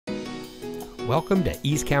Welcome to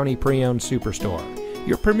East County Pre-Owned Superstore,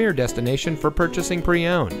 your premier destination for purchasing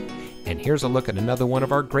pre-owned. And here's a look at another one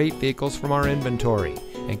of our great vehicles from our inventory,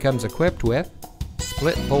 and comes equipped with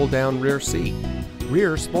split fold-down rear seat,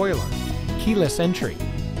 rear spoiler, keyless entry,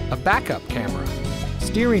 a backup camera,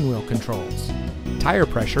 steering wheel controls, tire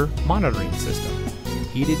pressure monitoring system,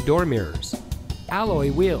 heated door mirrors, alloy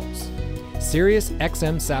wheels, Sirius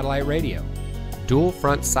XM satellite radio, dual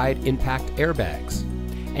front side impact airbags,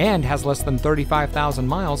 and has less than 35,000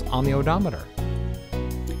 miles on the odometer.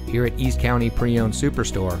 Here at East County Pre-Owned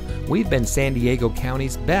Superstore, we've been San Diego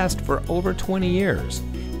County's best for over 20 years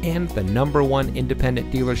and the #1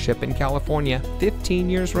 independent dealership in California 15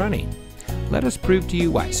 years running. Let us prove to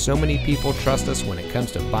you why so many people trust us when it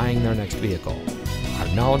comes to buying their next vehicle. Our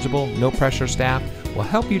knowledgeable, no-pressure staff will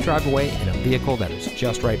help you drive away in a vehicle that is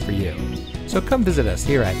just right for you. So come visit us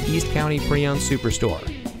here at East County Pre-Owned Superstore.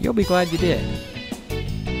 You'll be glad you did.